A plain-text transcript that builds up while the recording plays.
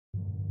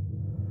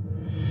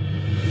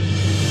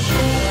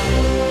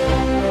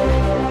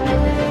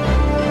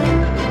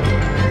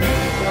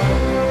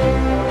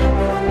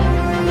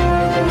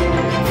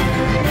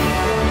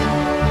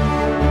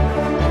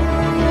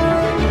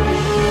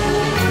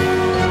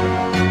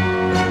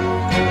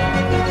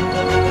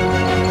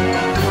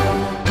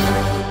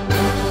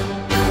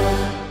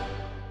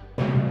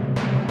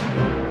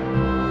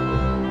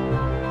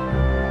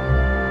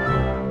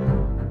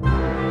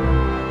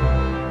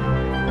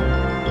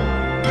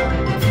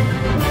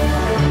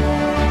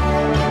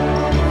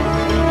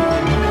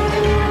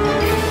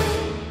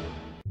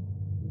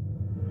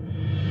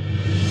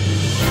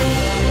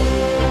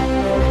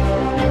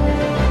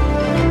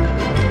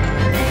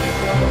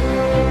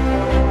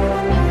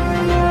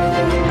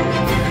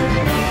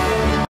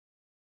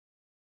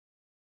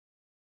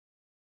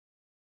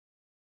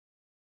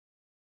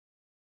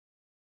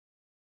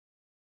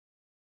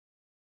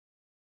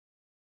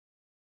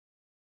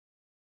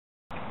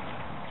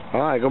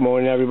Hi, good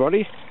morning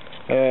everybody.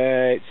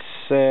 It's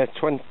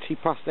 20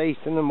 past 8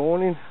 in the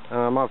morning and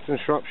I'm out in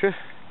Shropshire.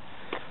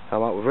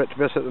 I'm out with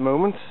RICHBISS at the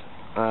moment.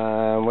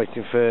 I'm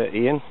waiting for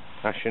Ian,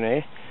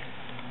 ashenaya.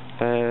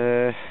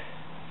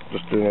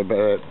 Just doing a bit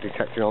of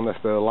detecting on this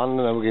bit of land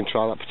and then we're going to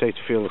try that potato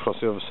field across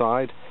the other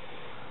side.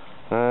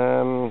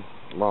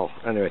 Well,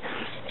 anyway,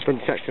 it's been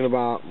detecting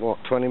about, what,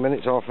 20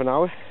 minutes, half an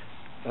hour.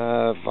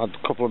 I've had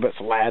a couple of bits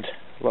of lead,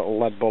 little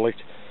lead bullet.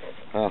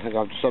 I think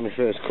I've just had my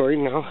first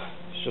coin now.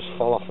 It's just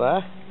fall off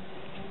there.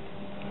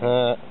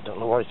 Don't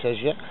know what it is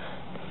yet.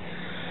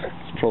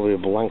 It's probably a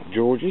blank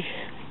Georgie.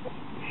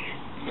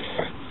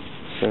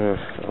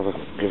 I'll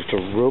give it a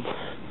rub.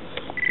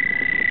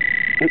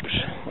 Oops,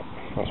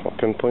 that's my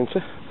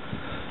pinpointer.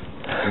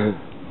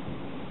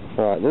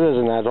 Right, there is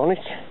an head on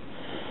it.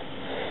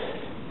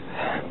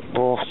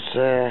 But,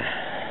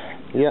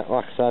 yeah,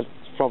 like I said,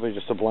 it's probably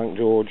just a blank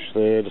George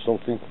third or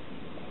something.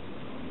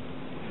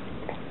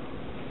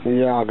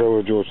 Yeah, I'll go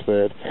with George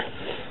third.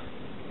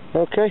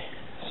 Okay,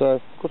 so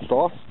good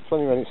start.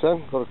 20 minutes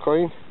then, got a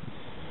coin.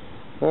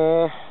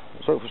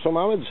 Let's hope for some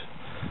hammered.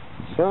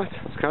 Right,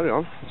 let's carry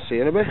on. See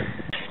you in a bit.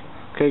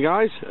 Okay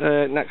guys,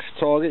 next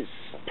target's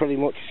pretty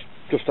much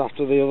just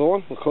after the other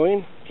one, the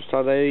coin. Just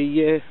had a,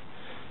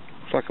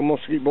 looks like a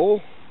musket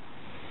ball.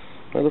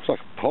 It looks like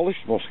a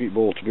polished musket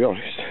ball, to be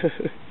honest.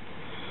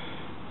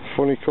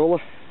 Funny colour.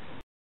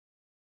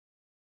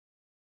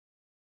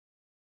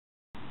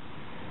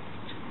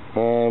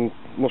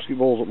 Musket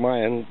balls at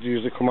my end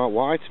usually come out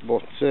white,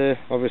 but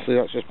obviously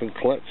that's just been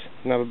clipped,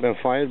 never been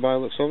fired by the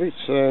looks of it,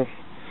 so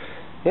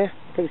yeah,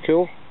 pretty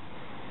cool.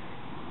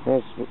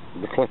 That's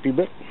the clippy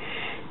bit.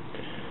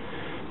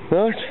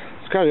 Right,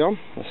 let's carry on.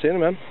 I'll see you in a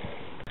minute.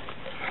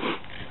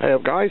 Hey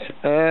up guys,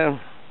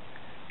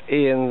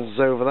 Ian's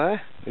over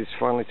there, he's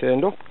finally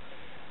turned up.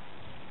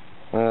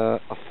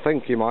 I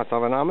think he might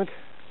have an hammered,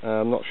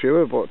 I'm not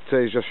sure, but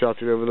he's just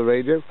shouted over the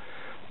radio.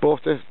 But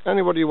if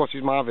anybody who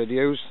watches my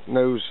videos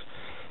knows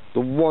the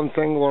one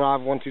thing what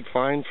I've wanted to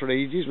find for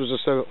ages was a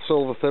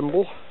silver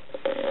thimble.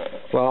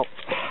 Well,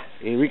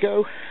 here we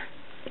go.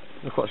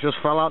 Look what just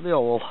fell out the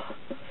hole.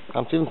 I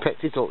haven't even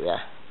picked it up yet.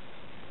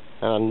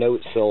 And I know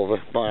it's silver,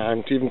 but I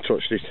haven't even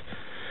touched it.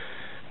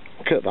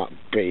 Look at that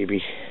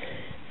baby.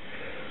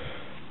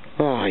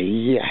 Oh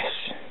yes.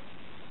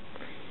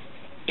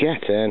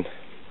 Get in.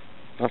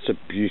 That's a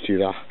beauty,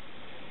 that.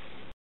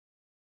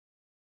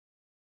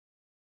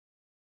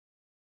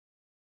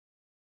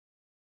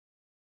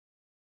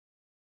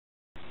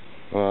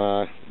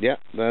 Yeah,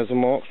 there's the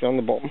marks down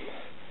the bottom.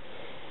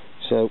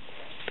 So,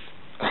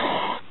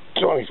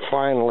 Johnny's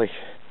finally.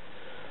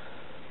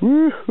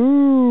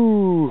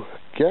 Woohoo!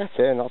 Get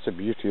in, that's a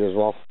beauty as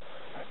well.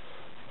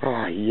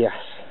 Ah, yes.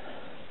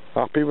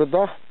 Happy with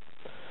that.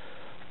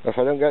 If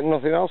I don't get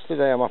nothing else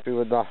today, I'm happy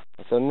with that.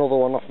 That's another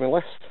one off my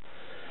list.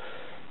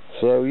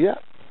 So, yeah,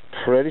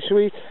 pretty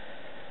sweet.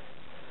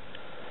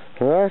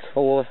 Right,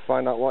 I'll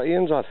find out what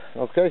Ian's had.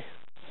 Okay.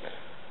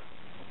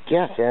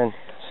 Get in.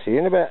 See you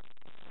in a bit.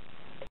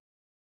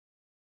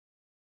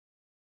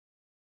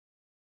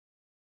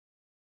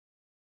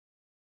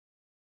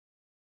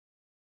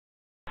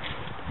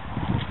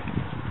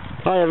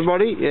 Hi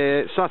everybody,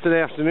 it's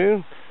Saturday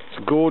afternoon.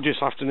 It's a gorgeous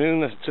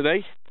afternoon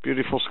today.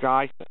 Beautiful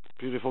sky,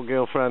 beautiful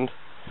girlfriend.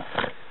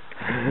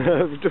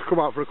 We've just come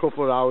out for a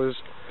couple of hours.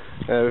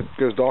 It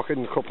goes dark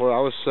in a couple of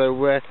hours,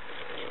 so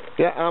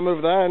yeah, I'm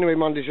over there. Anyway,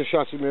 Mandy's just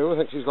shouted me over. I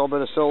think she's got a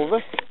bit of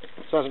silver.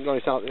 She hasn't got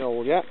it out the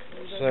hole yet.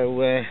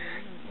 So,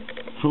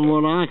 from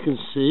what I can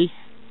see,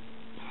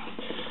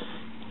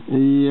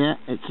 yeah,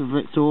 it's a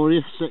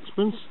Victoria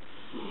sixpence.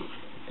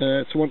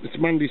 It's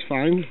Mandy's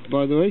find,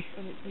 by the way.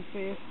 And it's the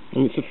first.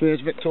 And it's the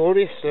first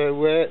Victoria, so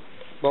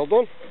well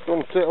done. Do you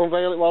want to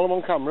unveil it while I'm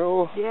on camera?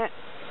 Or? Yeah.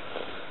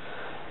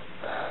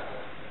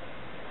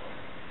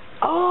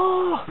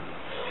 Oh!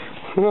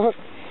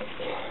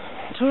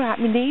 It's alright,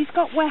 my knees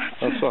got wet.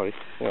 Oh, sorry.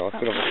 Yeah, I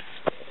could have...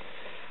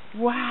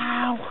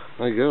 Wow!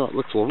 There you go, that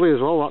looks lovely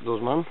as well, that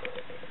does, man.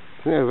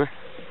 Come over.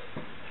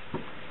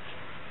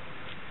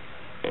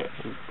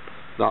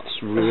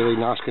 That's really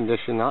nice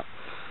condition, that.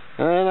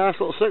 Nice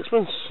little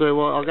sixpence,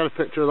 so I'll get a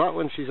picture of that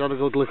when she's had a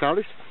good look at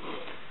it.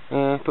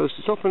 Post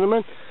it up in a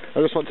minute.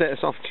 I just want to take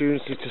this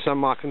opportunity to send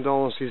my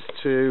condolences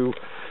to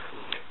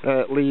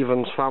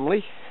Leven's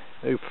family,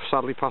 who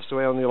sadly passed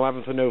away on the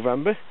 11th of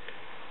November.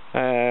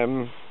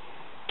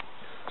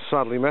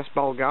 Sadly missed,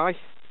 bald guy,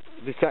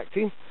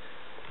 detecting.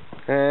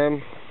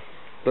 Don't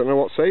know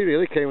what to say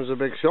really, came as a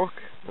big shock.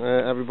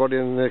 Everybody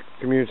in the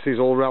community is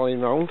all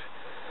rallying round.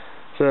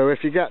 So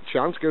if you get a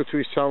chance, go to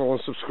his channel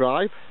and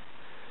subscribe.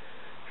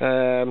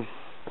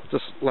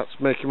 Just let's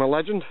make him a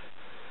legend.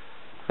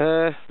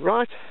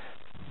 Right,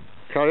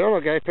 carry on,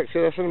 I'll get a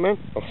picture of this in a minute.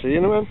 I'll see you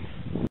in a minute.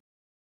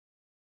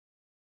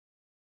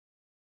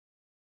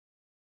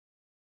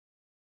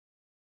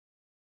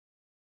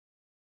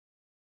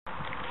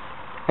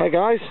 Hi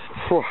guys,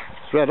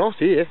 it's red hot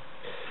here.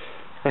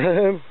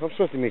 I'm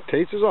sweating my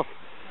taters off.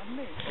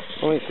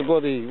 I mean, it's the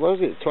bloody, what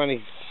is it,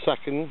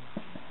 22nd,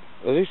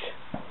 is it?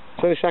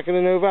 22nd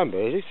of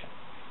November, is it?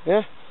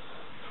 Yeah?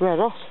 red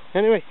hot.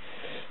 Anyway,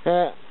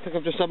 I think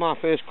I've just had my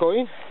first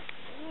coin.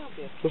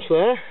 Just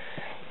there.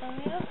 Oh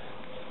yeah.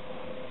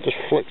 Just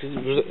flicked it.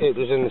 It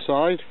was in the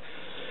side.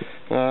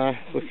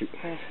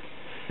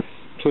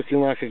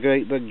 Looking like a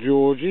great big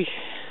Georgie,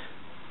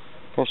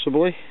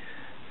 possibly.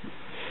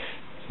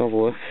 Let's have a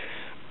look.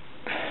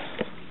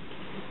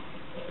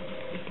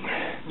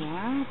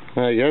 Wow.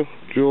 There you go,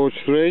 George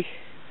 3.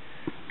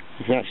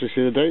 You can actually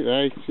see the date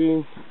there,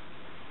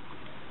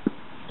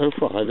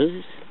 1805, is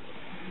it?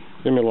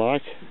 Give me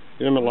light.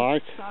 Give me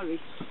light. Sorry.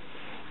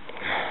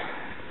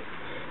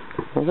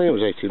 I think it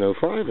was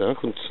 1805 then, I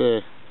couldn't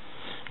say.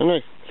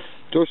 Anyway,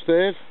 George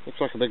 3rd,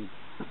 looks like a big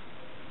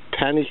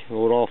penny,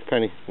 or half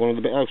penny. One of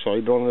the big, oh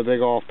sorry, one of the big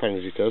half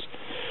pennies it is.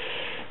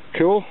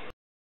 Cool.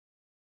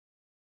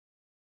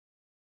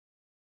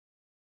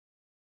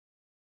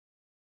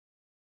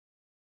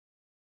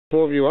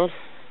 What have you had?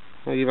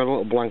 Oh, you've had a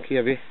little blankie,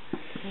 have you?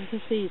 I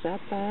can see that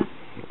there.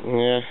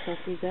 Yeah.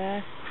 Coffee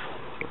there.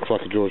 Looks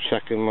like a George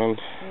II, man.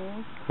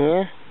 Yeah.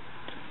 Yeah.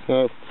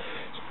 So,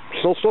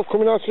 still stuff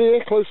coming out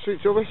here, close to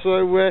each other, so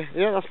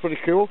yeah, that's pretty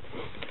cool.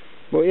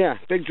 But yeah,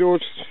 big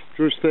George,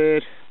 George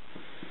 3rd,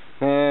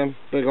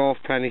 big half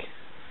penny.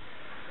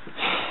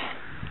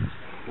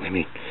 I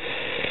mean,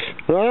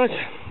 right,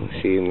 let's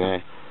see in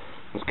there.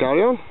 Let's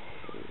carry on.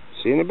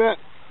 See you in a bit.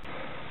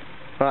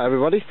 Right,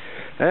 everybody.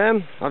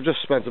 I've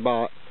just spent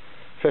about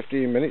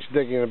 15 minutes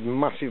digging a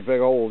massive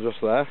big hole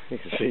just there. You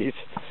can see it.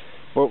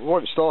 But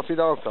what it started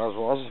out as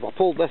was, I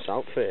pulled this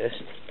out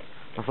first.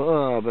 I thought,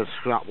 oh, a bit of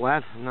scrap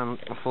lead, and then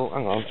I thought,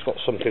 hang on, it's got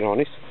something on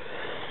it.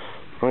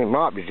 I mean, it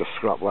might be just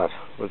scrap lead.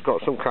 We've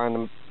got some kind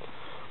of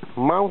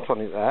mount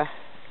on it there.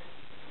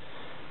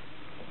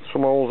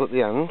 Some holes at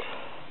the end.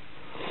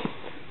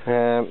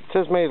 It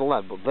is made of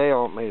lead, but they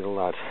aren't made of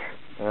lead.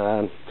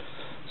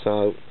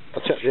 So I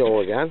checked the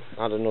hole again,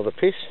 had another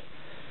piece,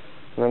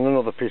 and then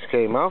another piece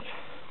came out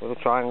with a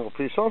triangle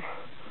piece on.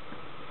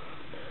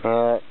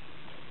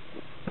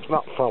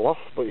 That fell off,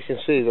 but you can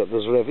see that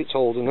there's rivets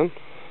holding them.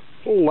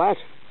 Oh,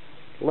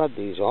 lead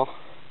these are.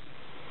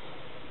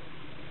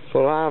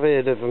 So I've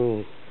heard of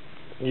them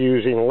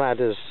using lead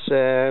as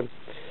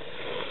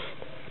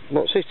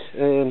what's it?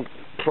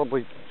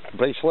 Probably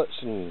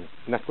bracelets and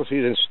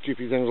necklaces and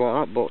stupid things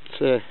like that. But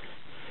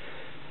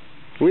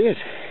weird.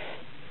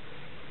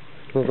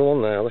 Another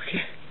one there, look.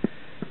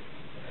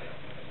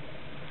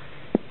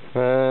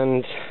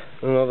 And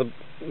another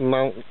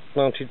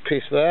mounted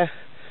piece there.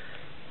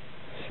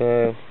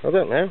 So I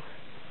don't know.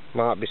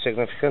 Might be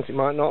significant, it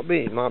might not be.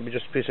 It might be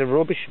just a piece of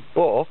rubbish,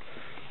 but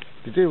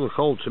they do look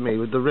old to me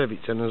with the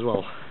rivets in as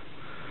well.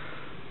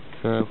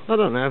 So I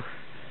don't know.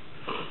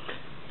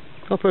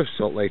 I'll post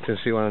it up later and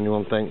see what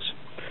anyone thinks.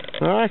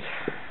 Alright,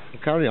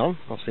 we'll carry on.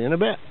 I'll see you in a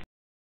bit.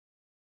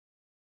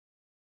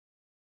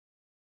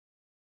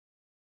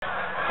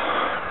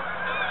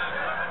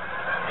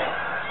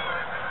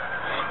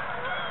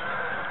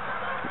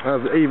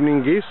 The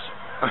evening geese.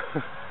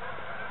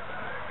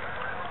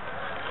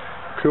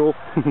 Cool.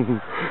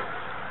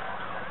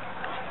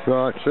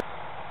 Right,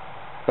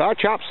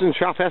 chaps and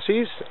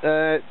chapesses,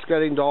 it's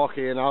getting dark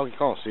here now. You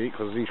can't see it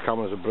because these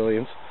cameras are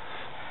brilliant.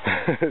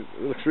 It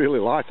looks really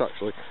light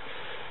actually.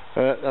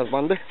 There's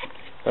Mandy,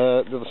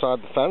 the other side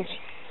of the fence.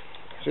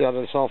 She had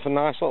herself a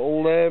nice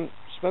little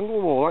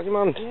spindle wall, like you,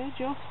 man. Yeah,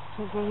 just.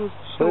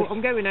 So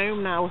I'm going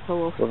home now, I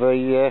thought. With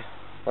a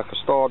like a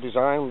star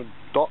design with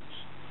dots.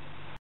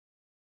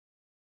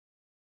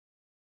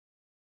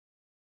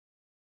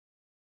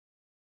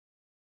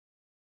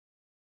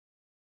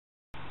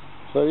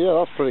 So yeah,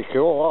 that's pretty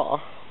cool, that.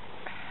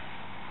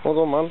 Well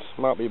done, man.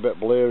 Might be a bit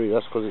blurry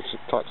this because it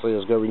actually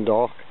is going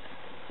dark.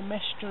 A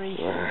mystery.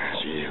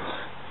 That's you.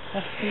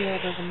 I feel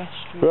there's a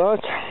mystery.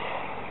 Right,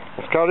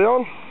 let's carry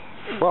on.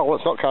 Well,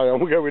 let's not carry on,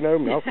 we're going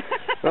home now.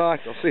 Right,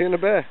 I'll see you in a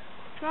bit.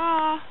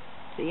 Ta.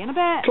 See you in a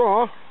bit.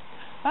 Ta.